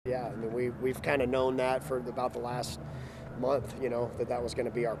Yeah, I mean, we've kind of known that for about the last month, that was going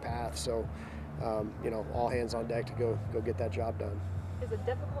to be our path. So, all hands on deck to go get that job done. Is it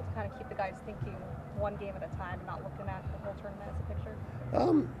difficult to kind of keep the guys thinking one game at a time, not looking at the whole tournament as a picture?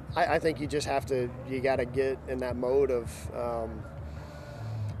 I think you just you got to get in that mode of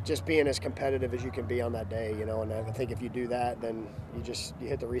just being as competitive as you can be on that day, and I think if you do that, then you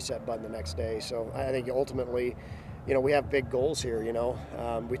hit the reset button the next day. So I think ultimately, we have big goals here,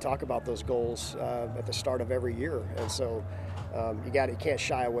 we talk about those goals at the start of every year. And so you can't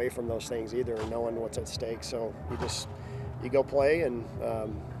shy away from those things either, knowing what's at stake. So you go play and,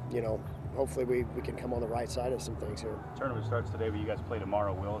 hopefully we can come on the right side of some things here. Tournament starts today, but you guys play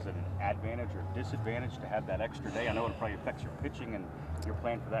tomorrow. Will, is it an advantage or disadvantage to have that extra day? I know it probably affects your pitching, and you're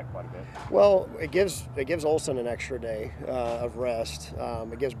playing for that quite a bit. Well, it gives Olson an extra day of rest.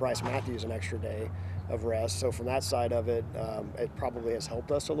 It gives Brice Matthews an extra day of rest. So from that side of it, it probably has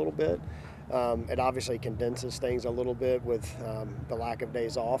helped us a little bit. It obviously condenses things a little bit with the lack of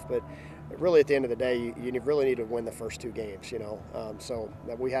days off, but really at the end of the day, you really need to win the first 2 games, so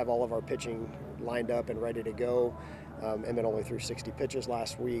that we have all of our pitching lined up and ready to go. And then only threw 60 pitches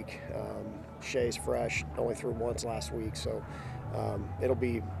last week. Shea's fresh, only threw once last week, so it'll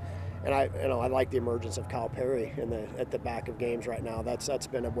be. And I like the emergence of Kyle Perry at the back of games right now. That's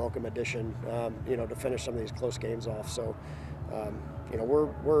been a welcome addition, to finish some of these close games off. So,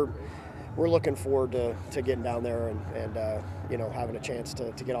 we're looking forward to getting down there and having a chance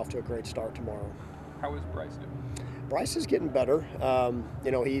to get off to a great start tomorrow. How is Brice doing? Brice is getting better.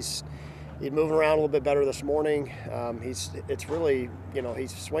 He's moving around a little bit better this morning. It's really,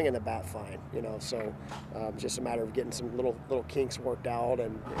 he's swinging the bat fine, so just a matter of getting some little kinks worked out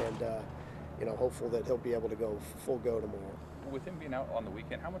and hopeful that he'll be able to go full go tomorrow. With him being out on the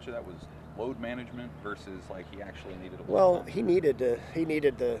weekend, how much of that was load management versus like he actually needed a Well, he needed the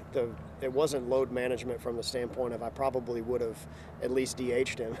it wasn't load management from the standpoint of I probably would have at least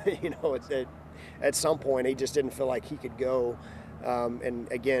DH'd him. At some point he just didn't feel like he could go.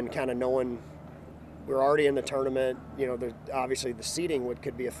 And again, kind of knowing we're already in the tournament, obviously the seeding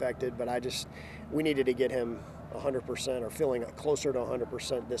could be affected, but we needed to get him 100% or feeling closer to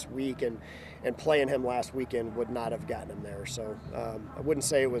 100% this week, and playing him last weekend would not have gotten him there. So I wouldn't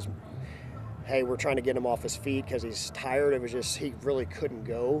say it was, hey, we're trying to get him off his feet because he's tired. It was just he really couldn't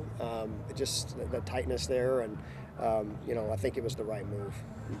go. Just the tightness there, and I think it was the right move.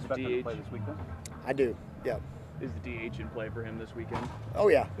 You expect him to play this weekend? I do, yeah. Is the DH in play for him this weekend? Oh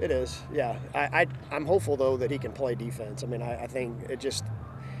yeah, it is. Yeah, I'm hopeful though that he can play defense. I mean, I think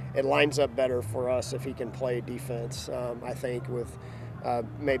it lines up better for us if he can play defense. I think with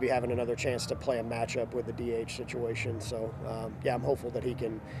maybe having another chance to play a matchup with the DH situation. So yeah, I'm hopeful that he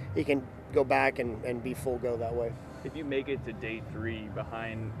can go back and be full go that way. If you make it to day 3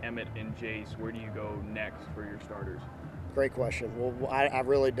 behind Emmett and Jace, where do you go next for your starters? Great question. Well, I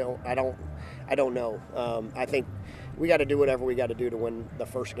really don't. I don't know. I think we got to do whatever we got to do to win the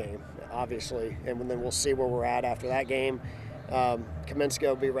first game, obviously, and then we'll see where we're at after that game. Kaminsky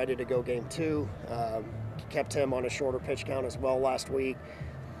will be ready to go game 2. Kept him on a shorter pitch count as well last week.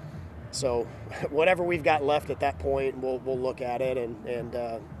 So whatever we've got left at that point, we'll look at it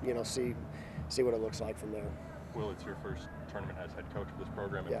and see what it looks like from there. Will, it's your first tournament as head coach of this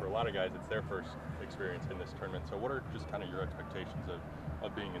program, and yeah. For a lot of guys, it's their first experience in this tournament. So what are just kind of your expectations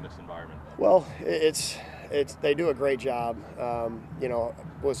of being in this environment? Well, they do a great job.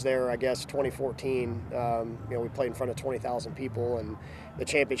 Was there, I guess, 2014. We played in front of 20,000 people, and the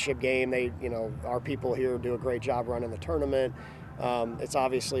championship game. Our people here do a great job running the tournament. It's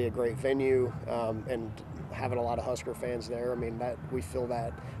obviously a great venue, and having a lot of Husker fans there. I mean, that we feel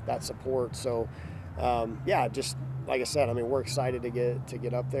that support. So. Just like I said, I mean, we're excited to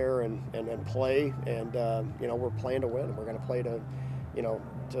get up there and play, and we're playing to win. We're going to play to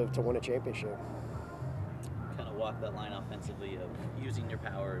win a championship. Kind of walk that line offensively of using your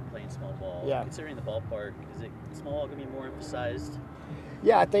power and playing small ball. Yeah. Considering the ballpark, is small ball going to be more emphasized?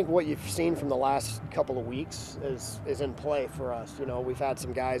 Yeah, I think what you've seen from the last couple of weeks is in play for us. We've had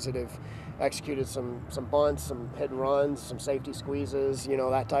some guys that have executed some bunts, some hit and runs, some safety squeezes,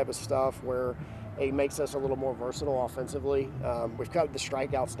 that type of stuff where it makes us a little more versatile offensively. We've cut the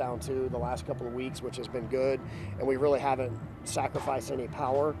strikeouts down too the last couple of weeks, which has been good, and we really haven't sacrificed any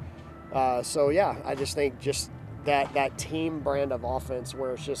power. I just think that team brand of offense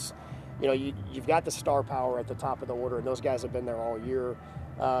where it's just, you've got the star power at the top of the order, and those guys have been there all year.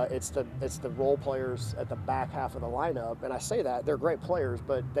 It's the role players at the back half of the lineup, and I say that they're great players,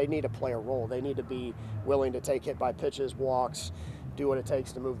 but they need to play a role. They need to be willing to take hit by pitches, walks, do what it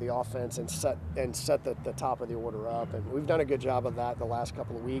takes to move the offense and set the top of the order up. And we've done a good job of that the last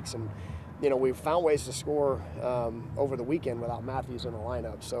couple of weeks. And we've found ways to score over the weekend without Matthews in the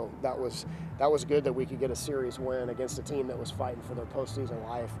lineup. So that was good that we could get a series win against a team that was fighting for their postseason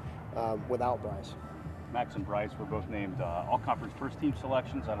life without Brice. Max and Brice were both named all-conference first-team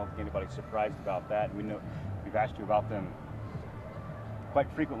selections. I don't think anybody's surprised about that. We know we've asked you about them quite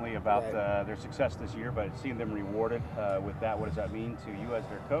frequently about their success this year, but seeing them rewarded with that, what does that mean to you as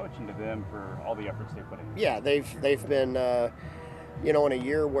their coach and to them for all the efforts they put in? Yeah, they've been, in a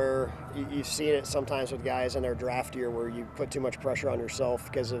year where you've seen it sometimes with guys in their draft year where you put too much pressure on yourself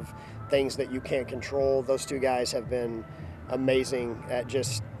because of things that you can't control. Those two guys have been amazing at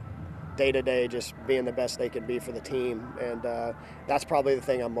just day-to-day just being the best they can be for the team, and that's probably the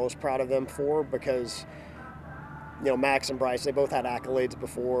thing I'm most proud of them for, because Max and Brice, they both had accolades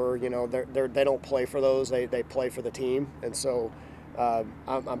before. They don't play for those, they play for the team. And so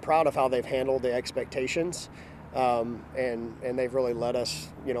I'm proud of how they've handled the expectations, and they've really led us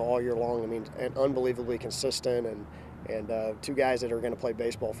all year long. I mean, and unbelievably consistent, and two guys that are going to play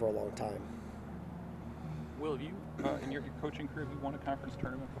baseball for a long time. Will, you in your coaching career, have you won a conference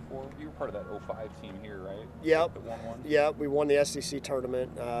tournament before? You were part of that 05 team here, right? Yep. That won one? Yep, we won the SEC tournament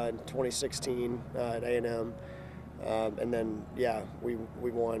in 2016 at A&M. And then, we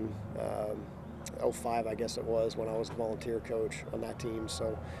won 05, I guess it was, when I was the volunteer coach on that team.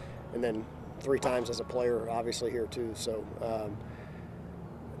 So, and then 3 times as a player, obviously, here too. So,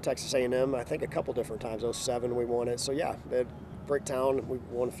 Texas A&M, I think a couple different times. 07, we won it. So, Bricktown, we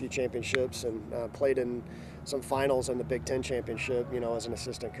won a few championships and played in some finals in the Big Ten championship, as an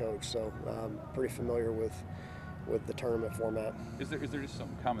assistant coach. So, pretty familiar with the tournament format. Is there just some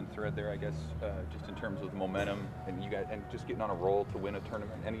common thread there, I guess, just in terms of the momentum and you guys and just getting on a roll to win a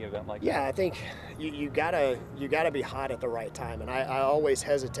tournament, any event like that? Yeah, I think you gotta be hot at the right time, and I always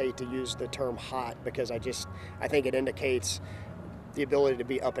hesitate to use the term hot because I think it indicates the ability to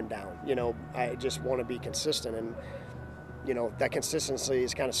be up and down. I just want to be consistent, and that consistency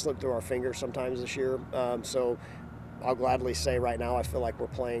has kind of slipped through our fingers sometimes this year. So I'll gladly say right now I feel like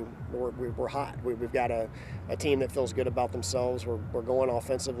we're hot. We've got a team that feels good about themselves. We're going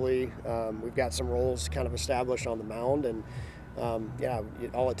offensively. We've got some roles kind of established on the mound, and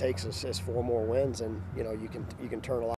all it takes is 4 more wins, and you can turn a lot.